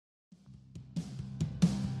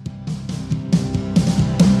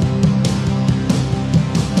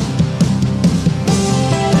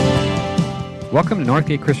Welcome to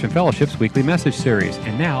Northgate Christian Fellowship's weekly message series.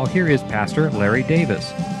 And now, here is Pastor Larry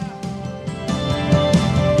Davis.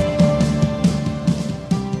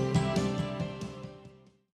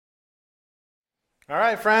 All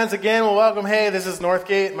right, friends, again, well, welcome. Hey, this is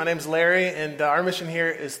Northgate. My name's Larry, and our mission here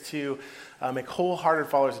is to make wholehearted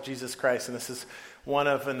followers of Jesus Christ, and this is one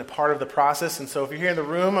of and a part of the process. And so if you're here in the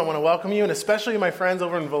room, I want to welcome you, and especially my friends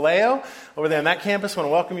over in Vallejo, over there on that campus, I want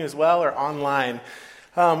to welcome you as well, or online.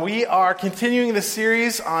 We are continuing this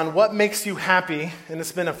series on what makes you happy, and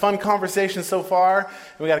it's been a fun conversation so far.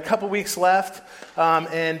 We got a couple weeks left,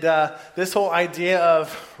 and this whole idea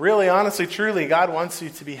of really, honestly, truly, God wants you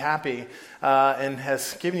to be happy, and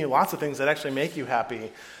has given you lots of things that actually make you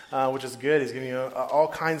happy, which is good. He's giving you all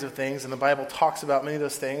kinds of things, and the Bible talks about many of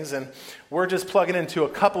those things, and we're just plugging into a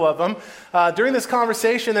couple of them. During this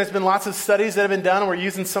conversation, there's been lots of studies that have been done, and we're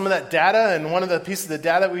using some of that data, and one of the pieces of the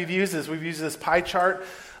data that we've used this pie chart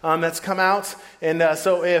that's come out, and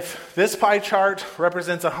so if this pie chart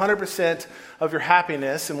represents 100% of your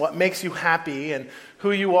happiness and what makes you happy and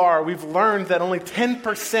who you are, we've learned that only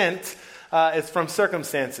 10% is from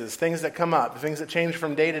circumstances, things that come up, things that change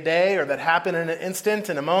from day to day or that happen in an instant,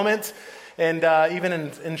 in a moment, and even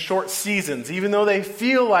in short seasons, even though they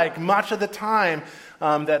feel like much of the time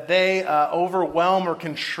that they overwhelm or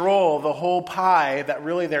control the whole pie, that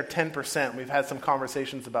really they're 10%. We've had some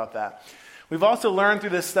conversations about that. We've also learned through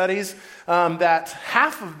the studies that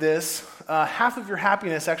half of your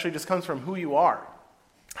happiness actually just comes from who you are,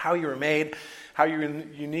 how you were made, how you're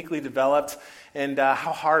uniquely developed, and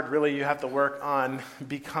how hard really you have to work on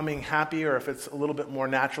becoming happy, or if it's a little bit more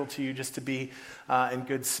natural to you just to be in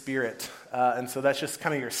good spirit. And so that's just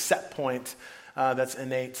kind of your set point that's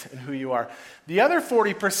innate in who you are. The other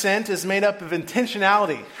 40% is made up of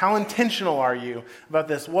intentionality. How intentional are you about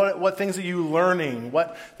this? What things are you learning?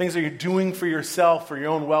 What things are you doing for yourself, for your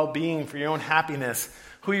own well-being, for your own happiness?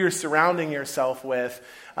 Who you're surrounding yourself with?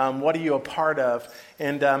 What are you a part of?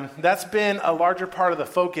 And that's been a larger part of the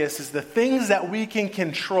focus, is the things that we can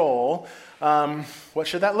control. What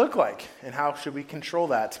should that look like? And how should we control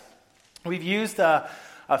that? We've used a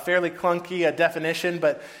fairly clunky definition,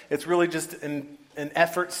 but it's really just an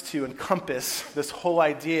efforts to encompass this whole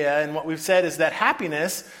idea. And what we've said is that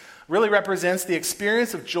happiness really represents the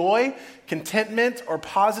experience of joy, contentment, or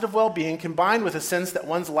positive well-being combined with a sense that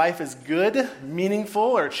one's life is good, meaningful,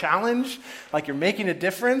 or challenged, like you're making a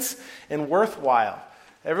difference, and worthwhile.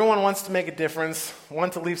 Everyone wants to make a difference,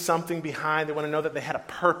 want to leave something behind. They want to know that they had a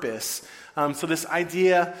purpose. So this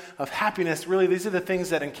idea of happiness, really, these are the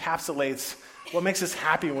things that encapsulates what makes us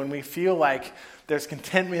happy when we feel like there's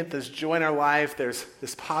contentment, there's joy in our life, there's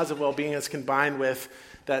this positive well-being that's combined with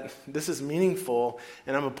that this is meaningful,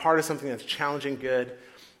 and I'm a part of something that's challenging, good,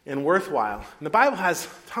 and worthwhile. And the Bible has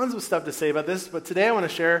tons of stuff to say about this, but today I want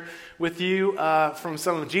to share with you from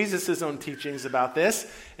some of Jesus' own teachings about this,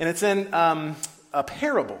 and it's in a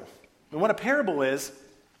parable. And what a parable is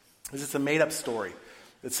it's a made-up story.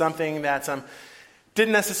 It's something that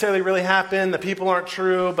didn't necessarily really happen, the people aren't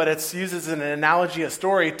true, but it's used as an analogy, a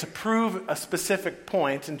story, to prove a specific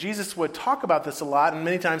point. And Jesus would talk about this a lot, and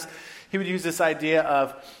many times he would use this idea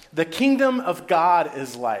of the kingdom of God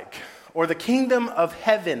is like, or the kingdom of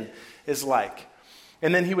heaven is like.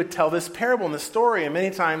 And then he would tell this parable in the story, and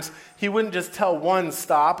many times he wouldn't just tell one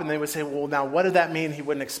stop, and they would say, well, now what did that mean? He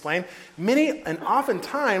wouldn't explain. Many, and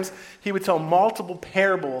oftentimes, he would tell multiple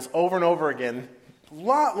parables over and over again, a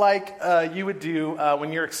lot like you would do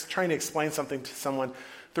when you're trying to explain something to someone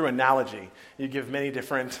through analogy. You give many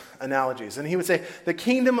different analogies. And he would say, the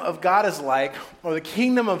kingdom of God is like, or the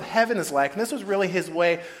kingdom of heaven is like. And this was really his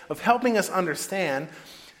way of helping us understand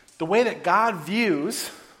the way that God views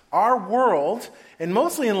our world, and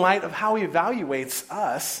mostly in light of how he evaluates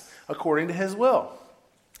us according to his will.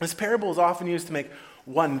 This parable is often used to make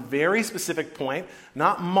one very specific point,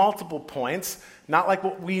 not multiple points, not like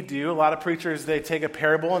what we do. A lot of preachers, they take a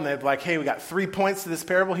parable and they're like, hey, we got 3 points to this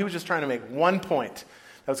parable. He was just trying to make 1 point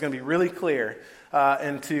that was going to be really clear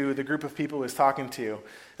and to the group of people he was talking to.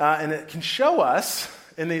 And it can show us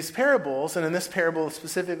in these parables, and in this parable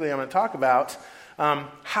specifically I'm going to talk about,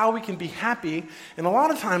 how we can be happy, and a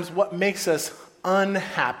lot of times what makes us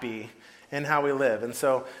unhappy in how we live. And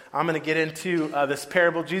so I'm going to get into this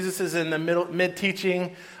parable. Jesus is in the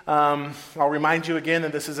mid-teaching. I'll remind you again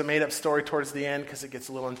that this is a made-up story towards the end because it gets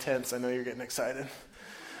a little intense. I know you're getting excited.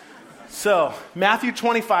 So Matthew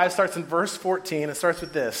 25 starts in verse 14. It starts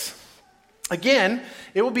with this. Again,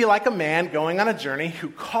 it will be like a man going on a journey who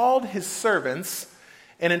called his servants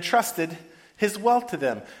and entrusted his wealth to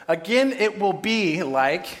them. Again, it will be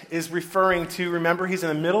like is referring to, remember, he's in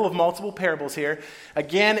the middle of multiple parables here.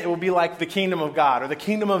 Again, it will be like the kingdom of God, or the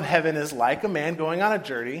kingdom of heaven is like a man going on a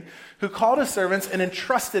journey who called his servants and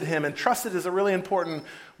entrusted him. Entrusted is a really important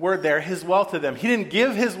word there, his wealth to them. He didn't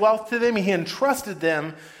give his wealth to them, he entrusted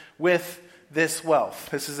them with this wealth.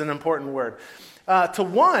 This is an important word. To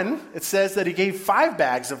one, it says that he gave 5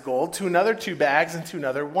 bags of gold, to another 2 bags, and to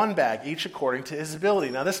another 1 bag, each according to his ability.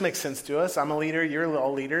 Now, this makes sense to us. I'm a leader. You're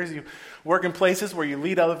all leaders. You work in places where you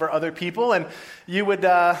lead over other people, and you would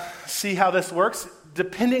see how this works.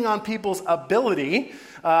 Depending on people's ability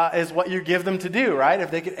is what you give them to do, right?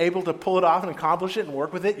 If they get able to pull it off and accomplish it and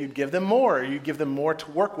work with it, you'd give them more. Or you'd give them more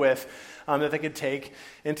to work with that they could take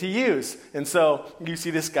and to use. And so you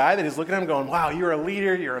see this guy that is looking at him going, wow, you're a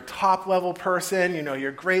leader, you're a top-level person,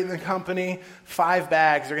 you're great in the company. 5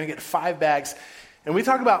 bags, you're going to get 5 bags. And we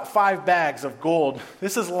talk about 5 bags of gold.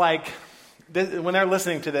 This is like, when they're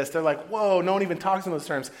listening to this, they're like, whoa, no one even talks in those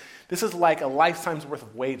terms. This is like a lifetime's worth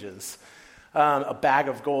of wages. A bag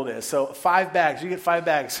of gold is. So 5 bags, you get 5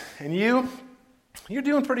 bags. And you're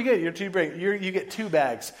doing pretty good. You're too big. You get 2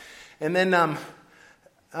 bags. And then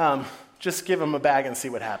just give them a bag and see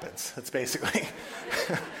what happens. That's basically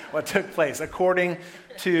what took place, according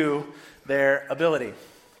to their ability.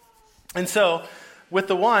 And so with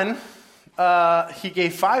the one, he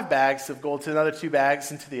gave 5 bags of gold to another 2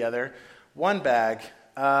 bags, and to the other 1 bag.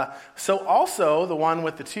 So also the one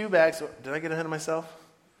with the 2 bags, did I get ahead of myself?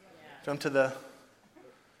 Jump to the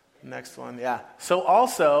next one. Yeah. So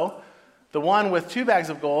also, the one with 2 bags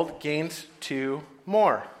of gold gained 2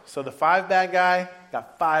 more. So the 5-bag guy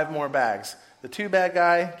got 5 more bags. The 2-bag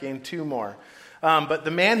guy gained 2 more. But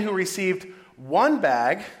the man who received 1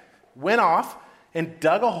 bag went off and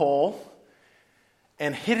dug a hole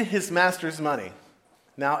and hid his master's money.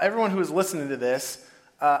 Now, everyone who was listening to this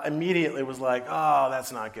immediately was like, oh,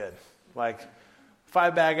 that's not good. Like,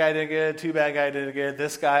 5-bag guy did good, 2-bag guy did good.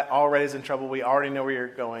 This guy already is in trouble. We already know where you're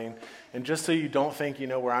going. And just so you don't think you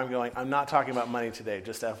know where I'm going, I'm not talking about money today,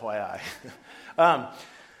 just FYI.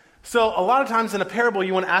 So a lot of times in a parable,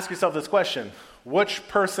 you want to ask yourself this question: which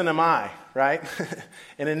person am I, right?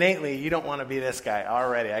 And innately, you don't want to be this guy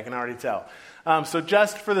already. I can already tell. So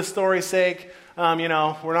just for the story's sake, we're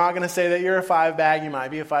not going to say that you're a 5-bag. You might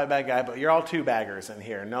be a 5-bag guy, but you're all 2-baggers in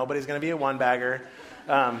here. Nobody's going to be a 1-bagger.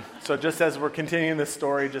 So just as we're continuing this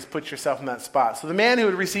story, just put yourself in that spot. So the man who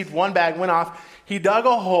had received 1 bag went off. He dug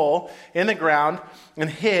a hole in the ground and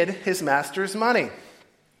hid his master's money.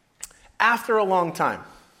 After a long time.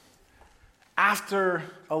 After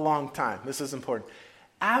a long time. This is important.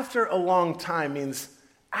 After a long time means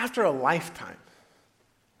after a lifetime.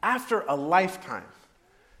 After a lifetime.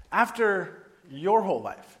 After your whole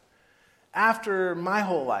life. After my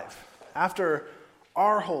whole life. After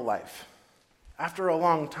our whole life. After a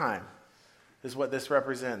long time is what this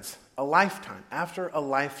represents. A lifetime. After a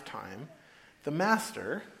lifetime, the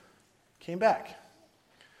master came back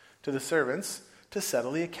to the servants to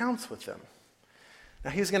settle the accounts with them.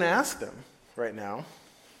 Now he's going to ask them right now,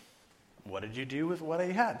 what did you do with what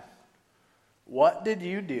you had? What did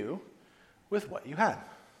you do with what you had?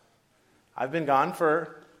 I've been gone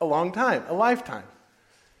for a long time, a lifetime,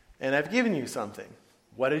 and I've given you something.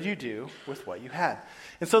 What did you do with what you had?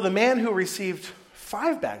 And so the man who received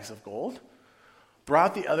 5 bags of gold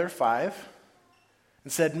brought the other 5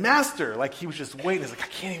 and said, Master, like he was just waiting. He's like, I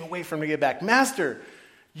can't even wait for him to get back. Master,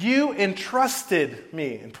 you entrusted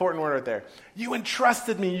me. Important word right there. You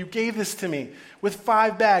entrusted me. You gave this to me with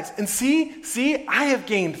 5 bags. And see, I have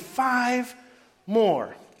gained 5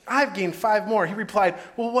 more. I've gained 5 more. He replied,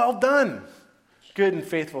 well done, good and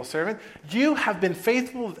faithful servant. You have been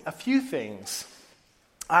faithful with a few things.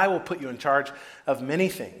 I will put you in charge of many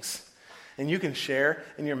things, and you can share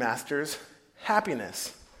in your master's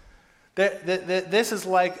happiness. This is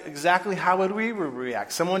like exactly how would we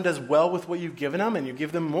react. Someone does well with what you've given them, and you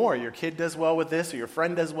give them more. Your kid does well with this, or your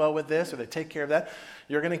friend does well with this, or they take care of that.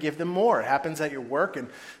 You're going to give them more. It happens at your work and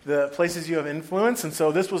the places you have influence. And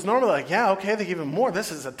so this was normally like, yeah, okay, they give him more. This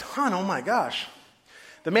is a ton. Oh my gosh.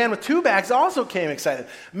 The man with 2 bags also came excited.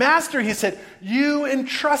 Master, he said, you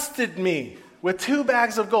entrusted me with 2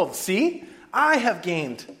 bags of gold. See, I have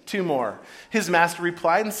gained 2 more. His master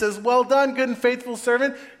replied and says, well done, good and faithful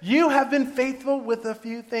servant. You have been faithful with a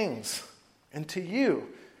few things. And to you,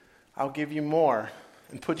 I'll give you more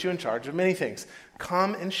and put you in charge of many things.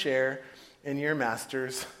 Come and share in your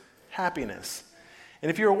master's happiness.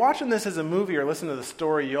 And if you were watching this as a movie or listening to the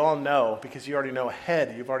story, you all know, because you already know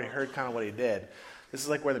ahead, you've already heard kind of what he did. This is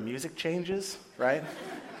like where the music changes, right?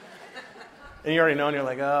 And you already know, and you're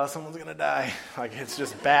like, oh, someone's going to die. Like, it's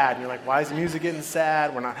just bad. And you're like, why is the music getting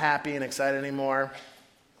sad? We're not happy and excited anymore.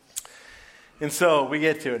 And so we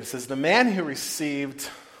get to it. It says, the man who received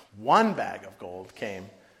 1 bag of gold came.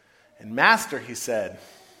 And master, he said,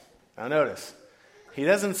 now notice, he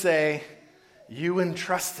doesn't say, you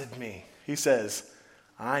entrusted me. He says,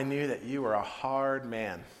 I knew that you were a hard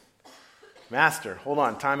man. Master, hold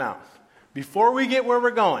on, time out. Before we get where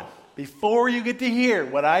we're going, before you get to hear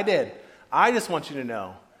what I did, I just want you to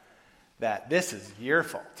know that this is your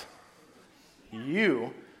fault.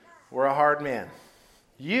 You were a hard man.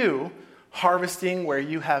 You harvesting where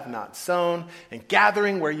you have not sown and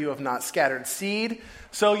gathering where you have not scattered seed.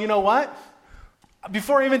 So you know what?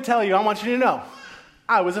 Before I even tell you, I want you to know,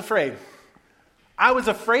 I was afraid. I was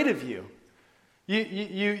afraid of you.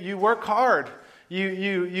 You work hard.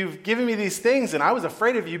 You've given me these things, and I was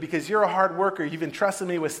afraid of you because you're a hard worker. You've entrusted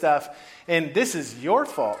me with stuff, and this is your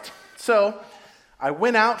fault. So I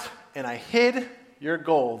went out and I hid your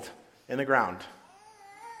gold in the ground.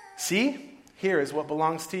 See, here is what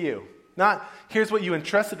belongs to you. Not, here's what you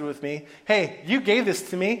entrusted with me. Hey, you gave this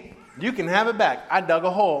to me. You can have it back. I dug a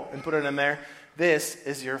hole and put it in there. This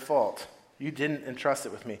is your fault. You didn't entrust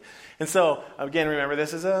it with me. And so, again, remember,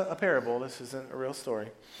 this is a parable. This isn't a real story.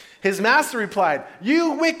 His master replied,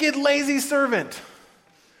 you wicked, lazy servant.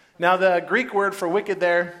 Now, the Greek word for wicked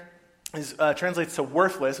there translates to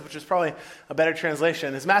worthless, which is probably a better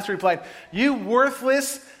translation. His master replied, you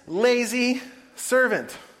worthless, lazy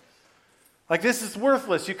servant. Like, this is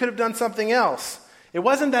worthless. You could have done something else. It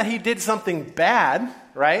wasn't that he did something bad,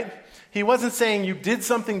 right? He wasn't saying you did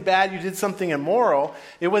something bad, you did something immoral.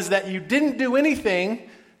 It was that you didn't do anything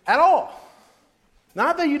at all.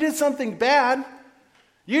 Not that you did something bad.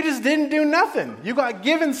 You just didn't do nothing. You got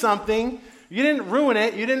given something. You didn't ruin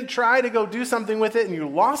it. You didn't try to go do something with it, and you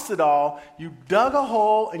lost it all. You dug a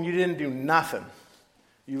hole, and you didn't do nothing.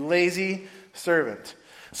 You lazy servant.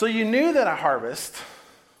 So you knew that I harvest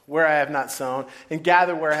where I have not sown, and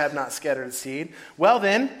gather where I have not scattered seed. Well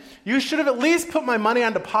then, you should have at least put my money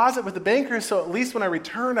on deposit with the banker, so at least when I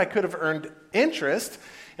returned, I could have earned interest.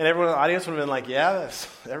 And everyone in the audience would have been like, yeah,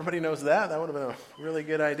 everybody knows that. That would have been a really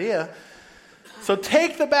good idea. So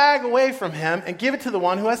take the bag away from him and give it to the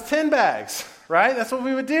one who has 10 bags, right? That's what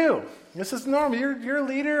we would do. This is normal. You're a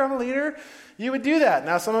leader. I'm a leader. You would do that.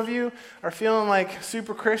 Now, some of you are feeling like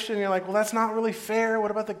super Christian. You're like, well, that's not really fair.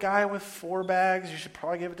 What about the guy with 4 bags? You should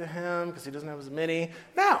probably give it to him because he doesn't have as many.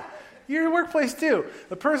 No, your workplace too.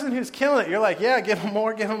 The person who's killing it, you're like, yeah, give him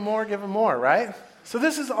more, give him more, give him more, right? So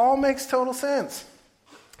this all makes total sense.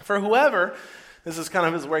 For whoever, this is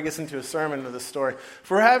kind of where he gets into a sermon of this story.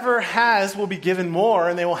 For whoever has will be given more,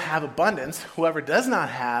 and they will have abundance. Whoever does not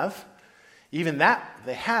have, even that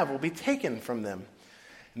they have will be taken from them.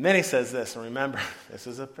 And then he says this, and remember, this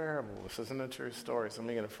is a parable. This isn't a true story.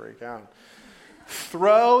 Somebody's going to freak out.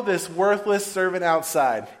 Throw this worthless servant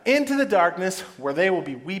outside into the darkness where they will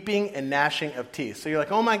be weeping and gnashing of teeth. So you're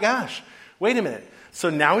like, oh my gosh, wait a minute. So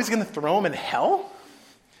now he's going to throw him in hell?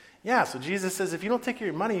 Yeah, so Jesus says, if you don't take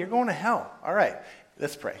your money, you're going to hell. All right,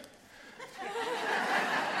 let's pray.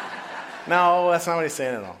 No, that's not what he's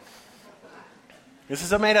saying at all. This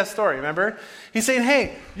is a made-up story, remember? He's saying,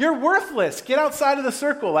 hey, you're worthless. Get outside of the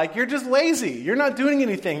circle. Like, you're just lazy. You're not doing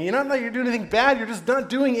anything. You're not like you're doing anything bad. You're just not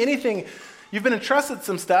doing anything. You've been entrusted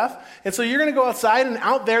some stuff. And so you're going to go outside, and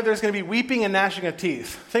out there's going to be weeping and gnashing of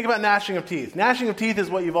teeth. Think about gnashing of teeth. Gnashing of teeth is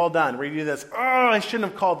what you've all done, where you do this. Oh, I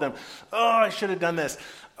shouldn't have called them. Oh, I should have done this.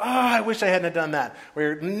 Oh, I wish I hadn't done that.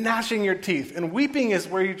 Where you're gnashing your teeth. And weeping is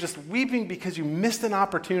where you're just weeping because you missed an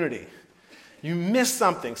opportunity. You missed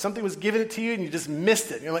something. Something was given to you and you just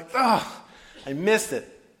missed it. And you're like, oh, I missed it.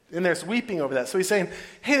 And there's weeping over that. So he's saying,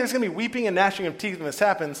 hey, there's going to be weeping and gnashing of teeth when this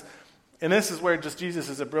happens. And this is where just Jesus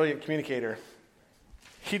is a brilliant communicator.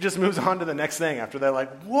 He just moves on to the next thing after they're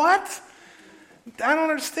like, what? I don't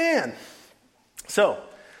understand. So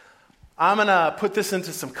I'm going to put this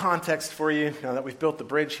into some context for you now that we've built the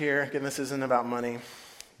bridge here. Again, this isn't about money.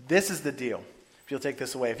 This is the deal. If you'll take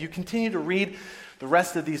this away. If you continue to read the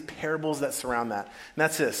rest of these parables that surround that. And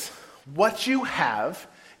that's this. What you have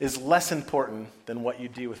is less important than what you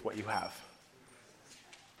do with what you have.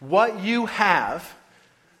 What you have,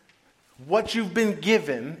 what you've been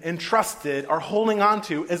given, entrusted, or holding on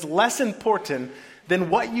to is less important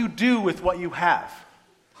than what you do with what you have.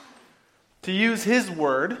 To use his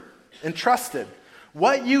word, entrusted.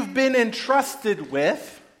 What you've been entrusted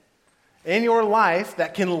with in your life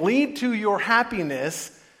that can lead to your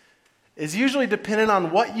happiness is usually dependent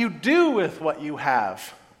on what you do with what you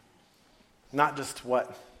have, not just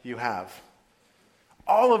what you have.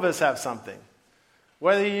 All of us have something.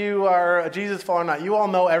 Whether you are a Jesus follower or not, you all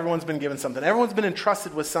know everyone's been given something. Everyone's been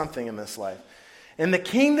entrusted with something in this life. And the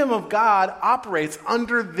kingdom of God operates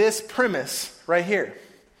under this premise right here,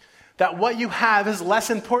 that what you have is less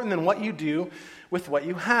important than what you do with what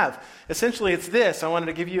you have. Essentially, it's this. I wanted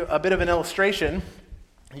to give you a bit of an illustration.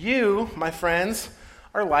 You, my friends,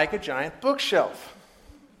 are like a giant bookshelf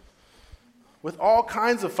with all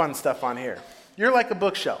kinds of fun stuff on here. You're like a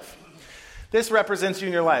bookshelf. This represents you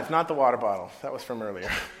in your life, not the water bottle. That was from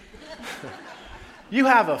earlier. You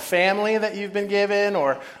have a family that you've been given,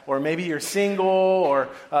 or maybe you're single, or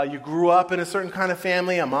you grew up in a certain kind of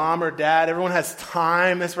family, a mom or dad. Everyone has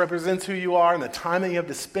time. This represents who you are and the time that you have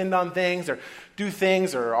to spend on things or do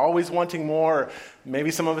things or always wanting more. Or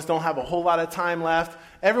maybe some of us don't have a whole lot of time left.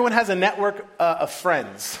 Everyone has a network of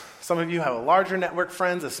friends. Some of you have a larger network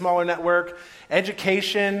friends, a smaller network.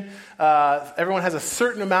 Education, everyone has a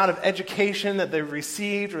certain amount of education that they've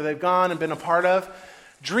received or they've gone and been a part of.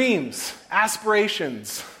 Dreams,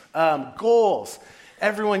 aspirations, goals.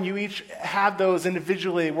 Everyone, you each have those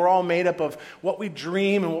individually. We're all made up of what we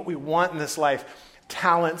dream and what we want in this life.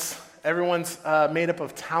 Talents. Everyone's made up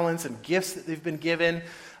of talents and gifts that they've been given,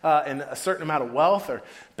 and a certain amount of wealth or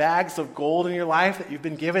bags of gold in your life that you've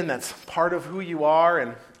been given. That's part of who you are,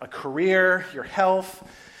 and a career, your health.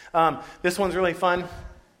 This one's really fun.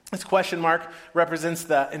 This question mark represents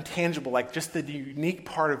the intangible, like just the unique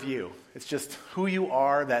part of you. It's just who you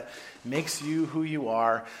are that makes you who you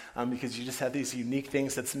are, because you just have these unique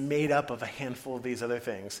things that's made up of a handful of these other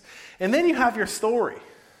things. And then you have your story.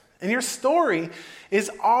 And your story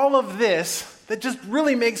is all of this that just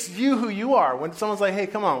really makes you who you are. When someone's like, hey,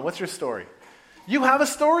 come on, what's your story? You have a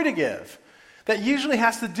story to give that usually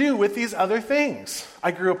has to do with these other things.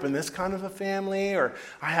 I grew up in this kind of a family, or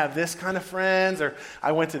I have this kind of friends, or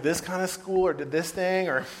I went to this kind of school, or did this thing,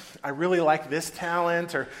 or I really like this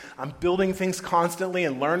talent, or I'm building things constantly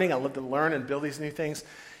and learning. I love to learn and build these new things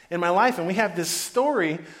in my life. And we have this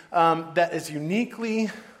story that is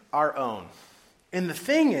uniquely our own. And the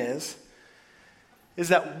thing is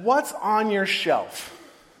that what's on your shelf,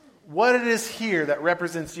 what it is here that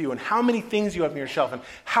represents you, and how many things you have on your shelf, and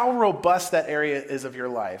how robust that area is of your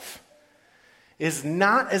life, is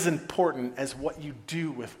not as important as what you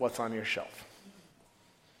do with what's on your shelf.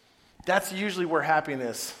 That's usually where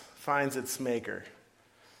happiness finds its maker,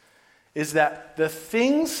 is that the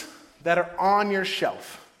things that are on your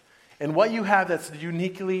shelf and what you have that's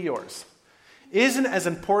uniquely yours isn't as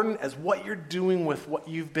important as what you're doing with what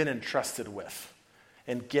you've been entrusted with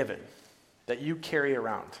and given, that you carry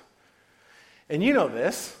around. And you know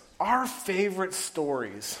this, our favorite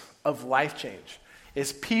stories of life change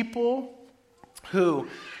is people who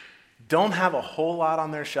don't have a whole lot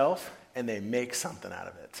on their shelf and they make something out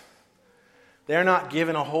of it. They're not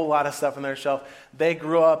given a whole lot of stuff on their shelf. They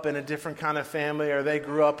grew up in a different kind of family, or they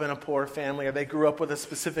grew up in a poor family, or they grew up with a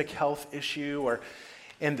specific health issue,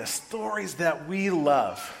 and the stories that we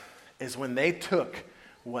love is when they took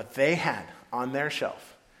what they had on their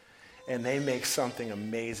shelf and they make something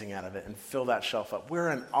amazing out of it and fill that shelf up.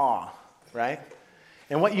 We're in awe, right?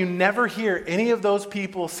 And what you never hear any of those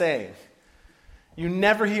people saying, you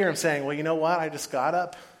never hear them saying, well, you know what? I just got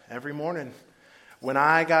up every morning. When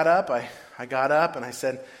I got up, I got up and I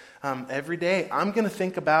said, every day I'm going to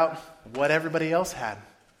think about what everybody else had.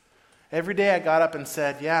 Every day I got up and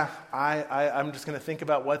said, yeah, I'm just going to think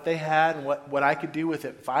about what they had and what I could do with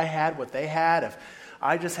it. If I had what they had, if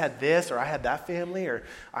I just had this, or I had that family, or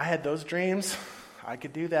I had those dreams, I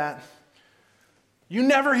could do that. You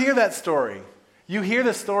never hear that story. You hear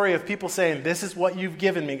the story of people saying, this is what you've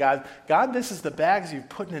given me, God. God, this is the bags you've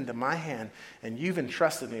put into my hand and you've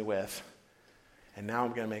entrusted me with. And now I'm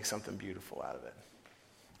going to make something beautiful out of it.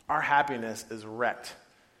 Our happiness is wrecked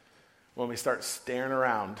when we start staring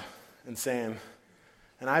around and saying,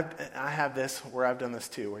 and I have this where I've done this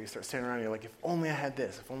too, where you start standing around and you're like, if only I had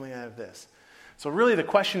this, if only I had this. So really the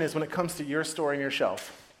question is, when it comes to your story and your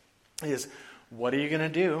shelf, is what are you going to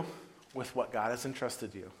do with what God has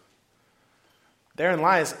entrusted you? Therein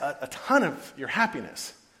lies a ton of your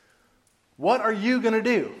happiness. What are you going to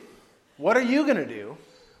do? What are you going to do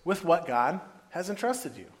with what God has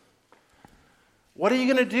entrusted you? What are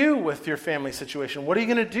you going to do with your family situation? What are you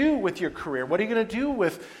going to do with your career? What are you going to do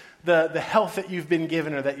with the health that you've been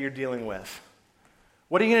given or that you're dealing with?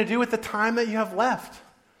 What are you going to do with the time that you have left?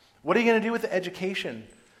 What are you going to do with the education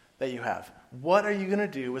that you have? What are you going to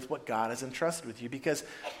do with what God has entrusted with you? Because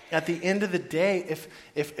at the end of the day,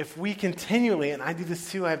 if we continually, and I do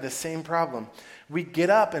this too, I have the same problem, we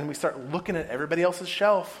get up and we start looking at everybody else's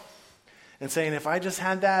shelf and saying, if I just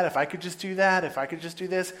had that, if I could just do that, if I could just do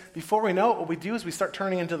this, before we know it, what we do is we start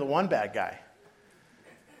turning into the one bad guy.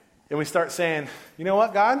 And we start saying, you know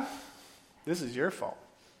what, God? This is your fault.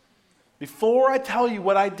 Before I tell you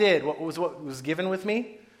what I did, what was given with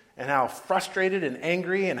me, and how frustrated and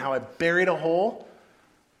angry and how I buried a hole,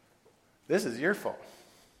 this is your fault.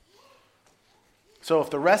 So if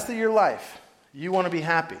the rest of your life you want to be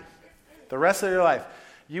happy, the rest of your life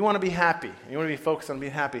you want to be happy, you want to be focused on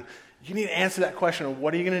being happy, you need to answer that question of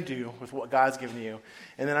what are you going to do with what God's given you.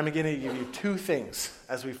 And then I'm going to give you two things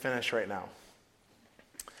as we finish right now.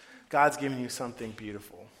 God's given you something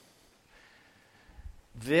beautiful.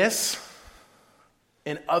 This,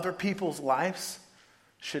 in other people's lives,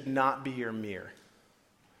 should not be your mirror.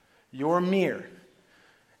 Your mirror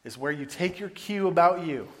is where you take your cue about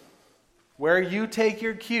you. Where you take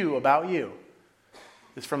your cue about you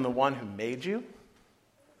is from the one who made you,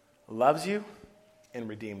 loves you, and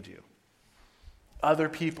redeemed you. Other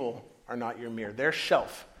people are not your mirror. Their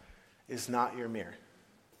shelf is not your mirror.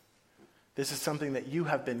 This is something that you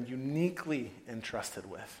have been uniquely entrusted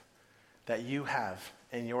with, that you have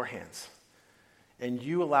in your hands. And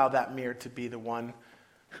you allow that mirror to be the one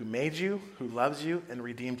who made you, who loves you, and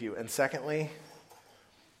redeemed you. And secondly,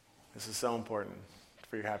 this is so important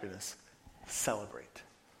for your happiness, celebrate.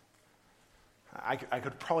 I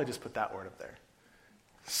could probably just put that word up there.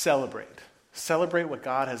 Celebrate. Celebrate what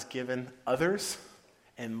God has given others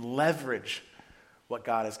and leverage what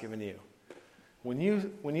God has given you. When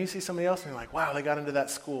you see somebody else and you're like, wow, they got into that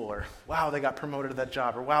school, or wow, they got promoted to that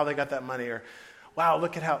job, or wow, they got that money, or wow,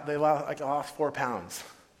 look at how they lost 4 pounds.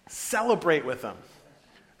 Celebrate with them.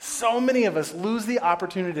 So many of us lose the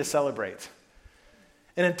opportunity to celebrate.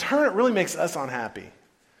 And in turn, it really makes us unhappy.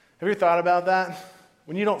 Have you thought about that?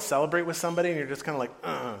 When you don't celebrate with somebody and you're just kind of like,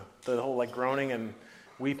 the whole like groaning and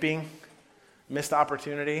weeping, missed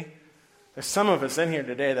opportunity. There's some of us in here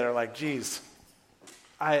today that are like, geez,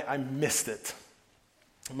 I missed it.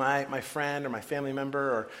 My friend or my family member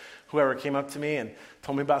or whoever came up to me and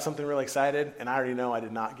told me about something really excited, and I already know I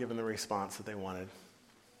did not give them the response that they wanted.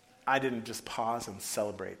 I didn't just pause and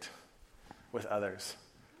celebrate with others.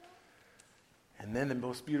 And then the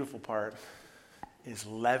most beautiful part is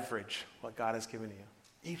leverage what God has given you.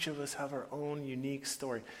 Each of us have our own unique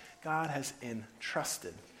story. God has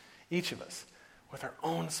entrusted each of us with our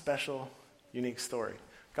own special, unique story.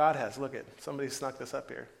 God has, look at, somebody snuck this up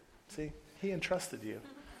here. See, he entrusted you.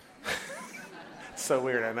 It's so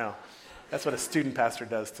weird, I know. That's what a student pastor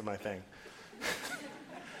does to my thing.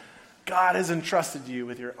 God has entrusted you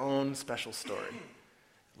with your own special story.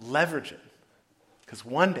 Leverage it. Because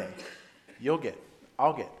one day,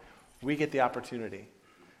 we get the opportunity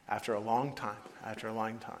after a lifetime,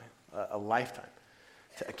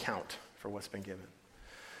 to account for what's been given.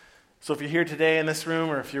 So if you're here today in this room,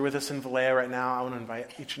 or if you're with us in Vallejo right now, I want to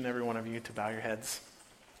invite each and every one of you to bow your heads.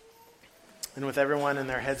 And with everyone and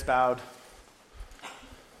their heads bowed,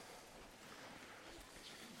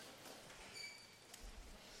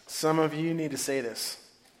 some of you need to say this.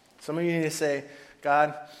 Some of you need to say,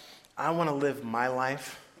 God, I want to live my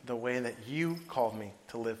life the way that you called me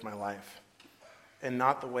to live my life, and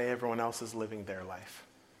not the way everyone else is living their life.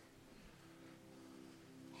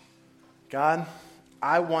 God,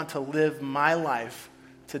 I want to live my life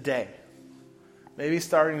today, maybe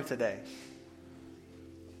starting today,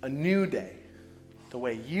 a new day, the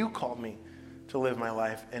way you called me to live my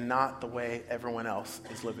life, and not the way everyone else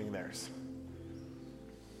is living theirs.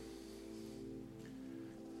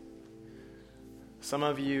 Some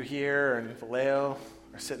of you here in Vallejo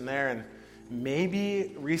are sitting there, and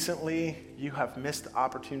maybe recently you have missed the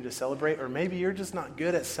opportunity to celebrate, or maybe you're just not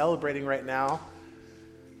good at celebrating right now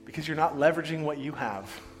because you're not leveraging what you have.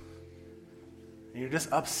 And you're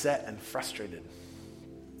just upset and frustrated.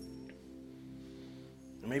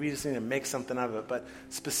 And maybe you just need to make something of it, but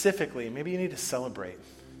specifically, maybe you need to celebrate.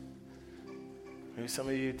 Maybe some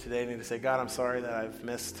of you today need to say, God, I'm sorry that I've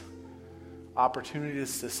missed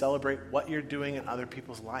opportunities to celebrate what you're doing in other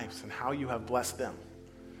people's lives and how you have blessed them.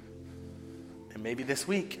 And maybe this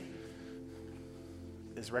week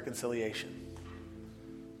is reconciliation.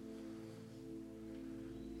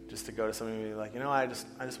 Just to go to somebody and be like, I just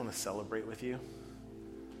want to celebrate with you.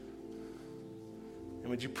 And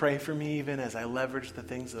would you pray for me even as I leverage the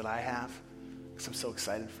things that I have? Because I'm so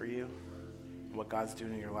excited for you and what God's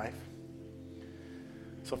doing in your life.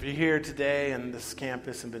 So if you're here today in this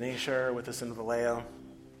campus in Benicia or with us in Vallejo,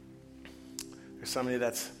 there's somebody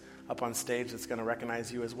that's up on stage that's going to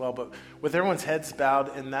recognize you as well. But with everyone's heads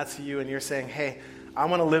bowed, and that's you, and you're saying, hey, I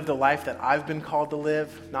want to live the life that I've been called to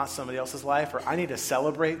live, not somebody else's life, or I need to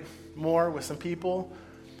celebrate more with some people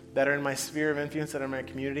that are in my sphere of influence, that are in my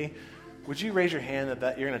community. Would you raise your hand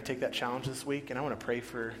that you're going to take that challenge this week? And I want to pray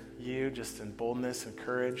for you just in boldness and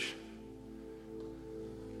courage.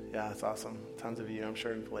 Yeah, that's awesome. Tons of you, I'm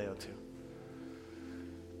sure, in Vallejo too.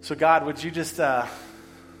 So God, would you just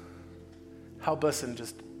help us in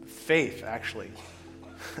just faith, actually.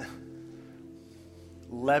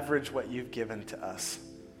 Leverage what you've given to us.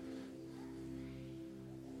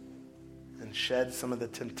 And shed some of the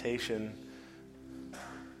temptation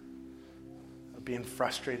of being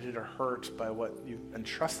frustrated or hurt by what you've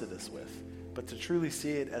entrusted us with, but to truly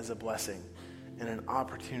see it as a blessing and an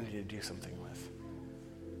opportunity to do something with.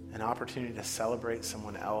 An opportunity to celebrate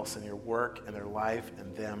someone else and your work and their life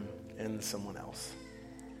and them in someone else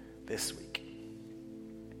this week.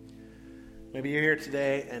 Maybe you're here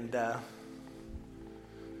today and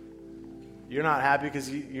you're not happy because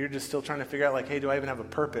you're just still trying to figure out, like, hey, do I even have a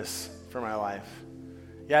purpose for my life?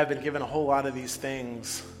 Yeah, I've been given a whole lot of these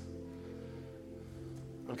things.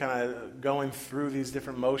 I'm kind of going through these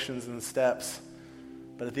different motions and steps.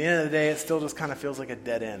 But at the end of the day, it still just kind of feels like a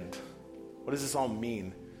dead end. What does this all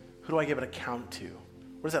mean? Who do I give an account to?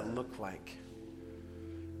 What does that look like?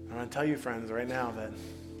 I want to tell you, friends, right now that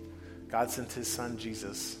God sent his son,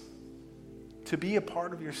 Jesus, to be a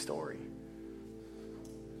part of your story.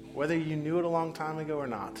 Whether you knew it a long time ago or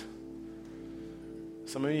not.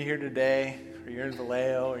 Some of you here today, or you're in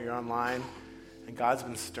Vallejo, or you're online, and God's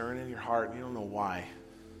been stirring in your heart, and you don't know why.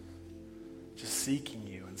 Just seeking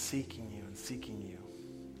you and seeking you and seeking you.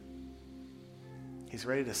 He's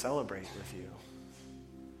ready to celebrate with you.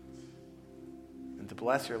 And to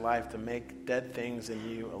bless your life, to make dead things in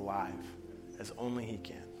you alive, as only he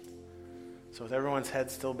can. So with everyone's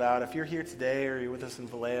head still bowed, if you're here today or you're with us in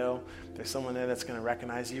Vallejo, there's someone there that's going to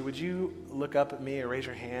recognize you. Would you look up at me or raise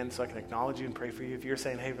your hand so I can acknowledge you and pray for you? If you're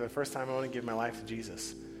saying, hey, for the first time I want to give my life to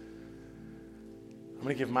Jesus. I'm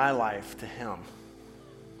going to give my life to him.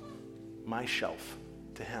 My shelf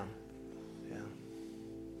to him. Yeah.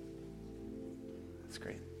 That's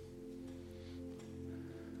great.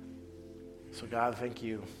 So God, thank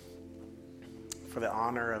you for the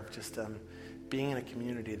honor of just being in a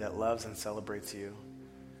community that loves and celebrates you.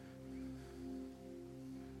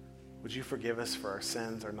 Would you forgive us for our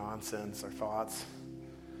sins, our nonsense, our thoughts?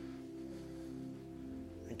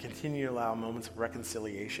 And continue to allow moments of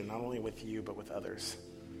reconciliation, not only with you, but with others.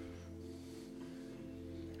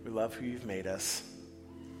 We love who you've made us.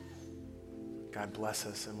 God, bless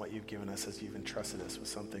us in what you've given us as you've entrusted us with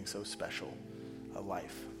something so special, a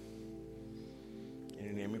life. In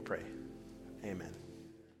your name we pray. Amen.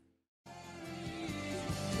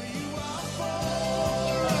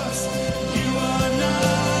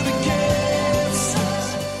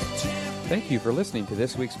 Thank you for listening to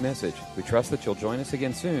this week's message. We trust that you'll join us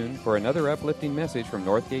again soon for another uplifting message from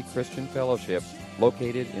Northgate Christian Fellowship,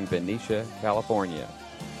 located in Benicia, California.